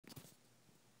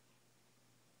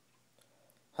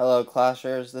Hello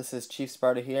Clashers, this is Chief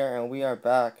Sparta here, and we are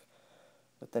back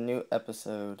with a new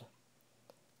episode.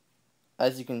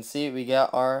 As you can see, we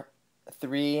got our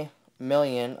 3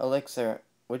 million elixir,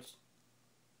 which,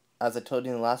 as I told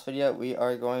you in the last video, we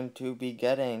are going to be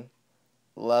getting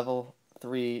level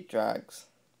 3 drags.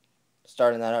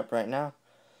 Starting that up right now.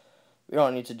 We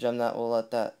don't need to gem that, we'll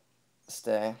let that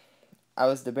stay. I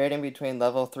was debating between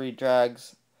level 3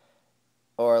 drags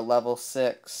or level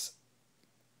 6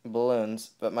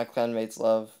 balloons, but my clanmates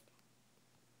love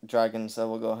dragons, so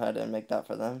we'll go ahead and make that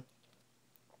for them.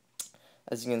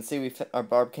 As you can see, our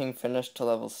Barb King finished to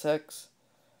level 6.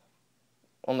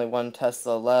 Only one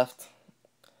Tesla left.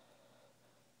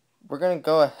 We're going to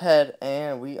go ahead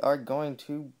and we are going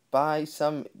to buy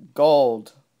some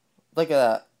gold. Look at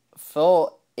that.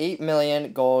 Full 8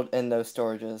 million gold in those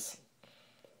storages.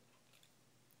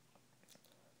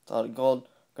 That's a lot of gold.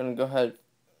 We're going to go ahead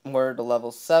and Mortar to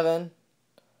level 7.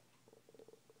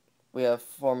 We have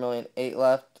 4,000,008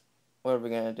 left. What are we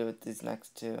going to do with these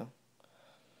next two?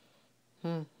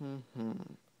 Should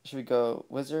we go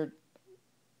Wizard?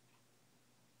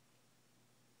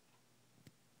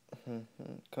 Can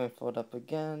we fill it up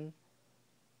again?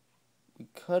 We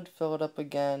could fill it up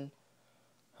again.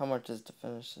 How much is to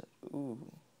finish it? Ooh,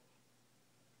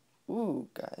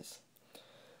 guys. You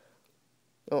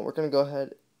know what, we're going to go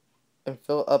ahead and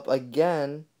fill up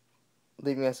again,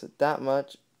 leaving us with that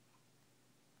much.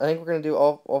 I think we're going to do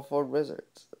all 4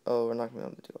 wizards. Oh, we're not going to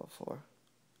be able to do all 4.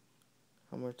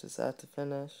 How much is that to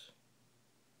finish?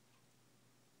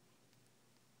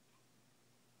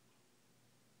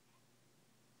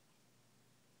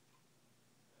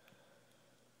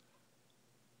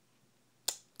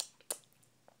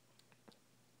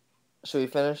 Should we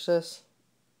finish this?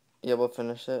 Yeah, we'll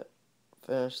finish it.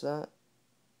 Finish that.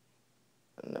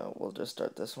 No, we'll just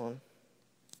start this one.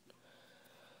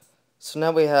 So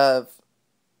now we have...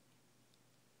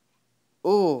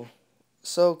 Ooh,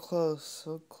 so close,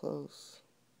 so close.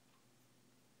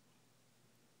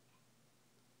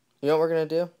 You know what we're going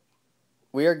to do?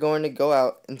 We are going to go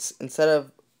out, instead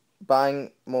of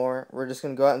buying more, we're just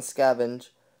going to go out and scavenge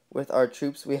with our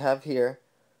troops we have here.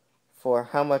 For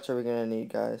how much are we going to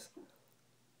need, guys?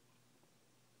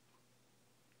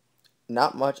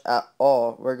 Not much at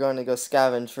all. We're going to go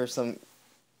scavenge for some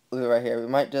loot right here. We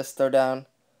might just throw down...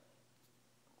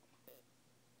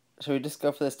 Should we just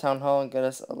go for this town hall and get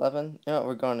us 11? You know what,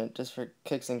 we're going to, just for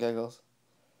kicks and giggles.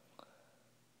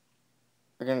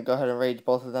 We're going to go ahead and rage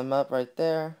both of them up right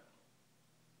there.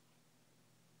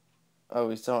 Oh,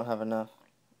 we still don't have enough.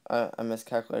 I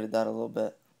miscalculated that a little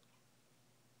bit.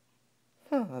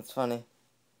 That's funny.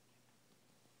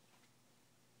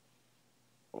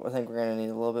 I think we're going to need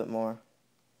a little bit more.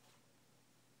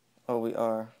 Oh, we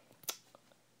are.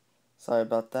 Sorry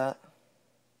about that.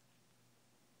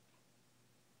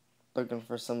 Looking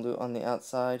for some loot on the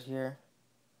outside here.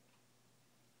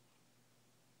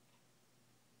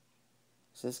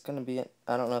 Is this going to be...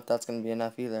 I don't know if that's going to be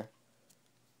enough either.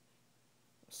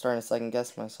 I'm starting to second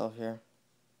guess myself here.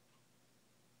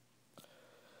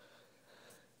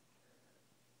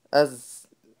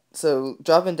 So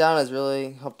dropping down has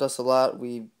really helped us a lot.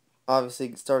 We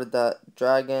obviously started that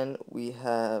dragon. We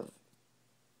had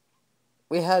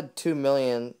 2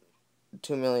 million,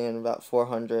 about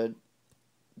 400,000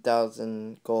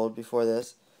 gold before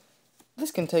this.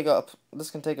 This can take a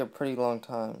pretty long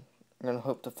time. I'm gonna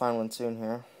hope to find one soon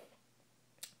here.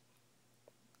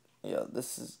 Yeah,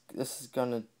 this is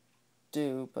gonna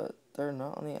do, but they're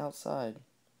not on the outside.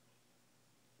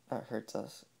 That hurts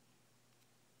us.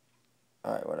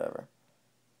 Alright, whatever.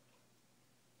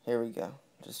 Here we go.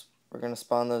 We're gonna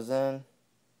spawn those in.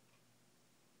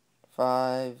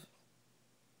 5,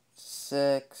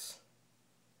 6.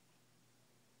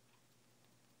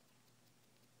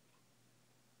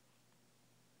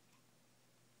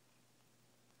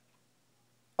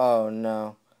 Oh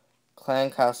no. Clan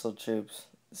Castle troops.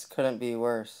 This couldn't be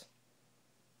worse.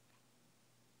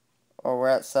 Or we're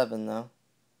at 7 though.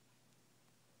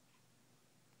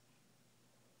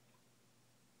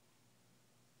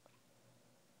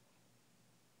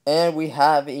 And we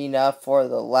have enough for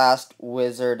the last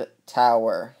wizard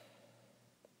tower.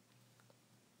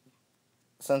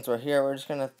 Since we're here, we're just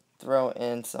going to throw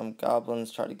in some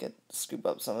goblins, try to scoop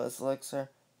up some of this elixir.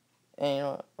 And you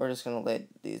know what? We're just going to lay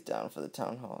these down for the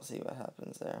town hall, see what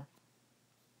happens there.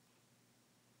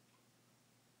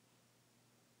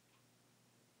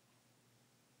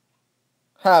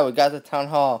 Ha, we got the town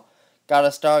hall. Got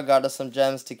a star, got us some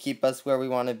gems to keep us where we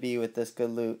want to be with this good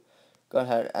loot. Go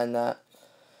ahead and end that.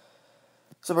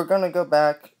 So we're going to go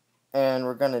back and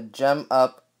we're going to gem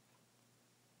up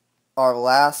our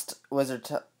last wizard.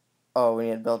 Oh, we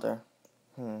need a builder.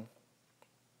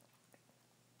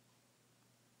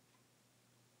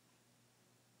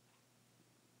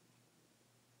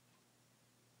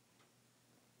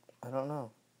 I don't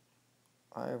know.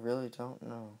 I really don't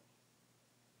know.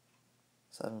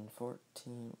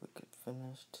 714, we could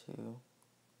finish 2.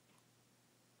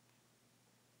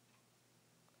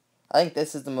 I think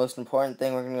this is the most important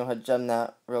thing. We're going to go ahead and gem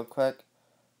that real quick.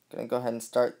 Going to go ahead and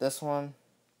start this one.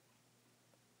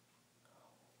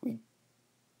 We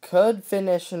could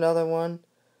finish another one.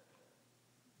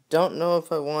 Don't know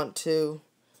if I want to.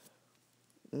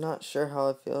 Not sure how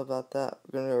I feel about that.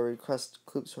 We're going to go request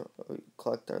clues from,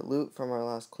 collect our loot from our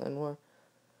last clan war.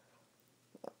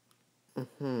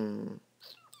 You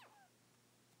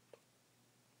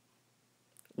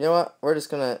know what? We're just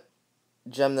going to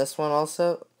gem this one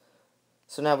also.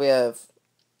 So now we have...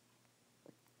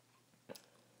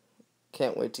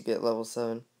 Can't wait to get level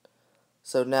 7.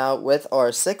 So now with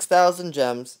our 6,000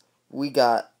 gems, we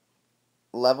got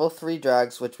level 3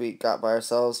 drags, which we got by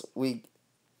ourselves. We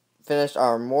finished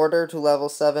our mortar to level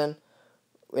 7.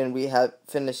 And we have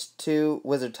finished 2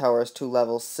 wizard towers to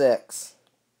level 6.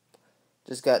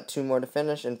 Just got 2 more to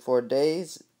finish in 4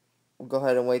 days. We'll go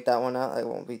ahead and wait that one out. It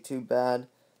won't be too bad.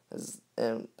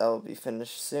 And that will be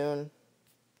finished soon.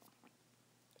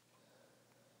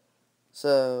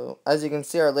 So, as you can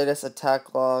see, our latest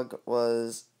attack log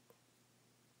was...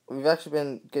 We've actually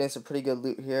been getting some pretty good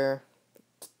loot here.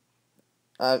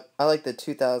 I like the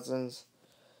 2000s.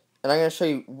 And I'm going to show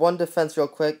you one defense real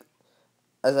quick.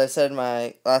 As I said in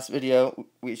my last video,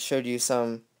 we showed you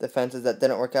some defenses that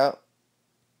didn't work out.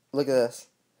 Look at this.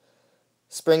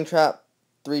 Spring Trap,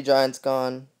 3 giants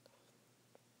gone.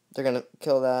 They're going to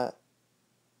kill that.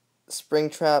 Spring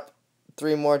Trap,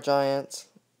 3 more giants.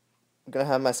 I'm going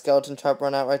to have my Skeleton Trap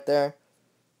run out right there.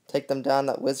 Take them down.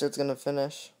 That wizard's going to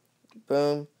finish.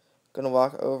 Boom. Going to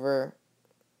walk over.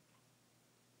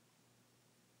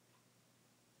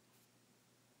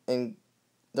 And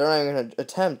they're not even going to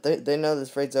attempt. They know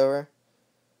this raid's over.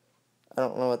 I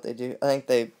don't know what they do. I think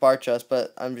they barch us,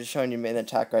 but I'm just showing you main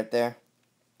attack right there.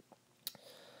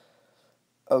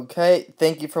 Okay,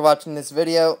 thank you for watching this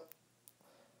video.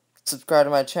 Subscribe to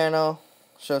my channel.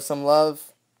 Show some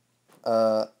love.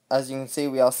 As you can see,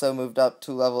 we also moved up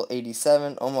to level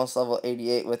 87, almost level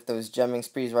 88 with those gemming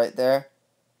sprees right there.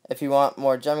 If you want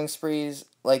more gemming sprees,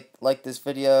 like this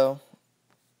video,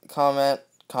 comment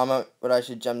what I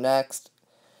should gem next.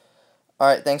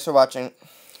 Alright, thanks for watching.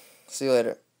 See you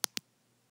later.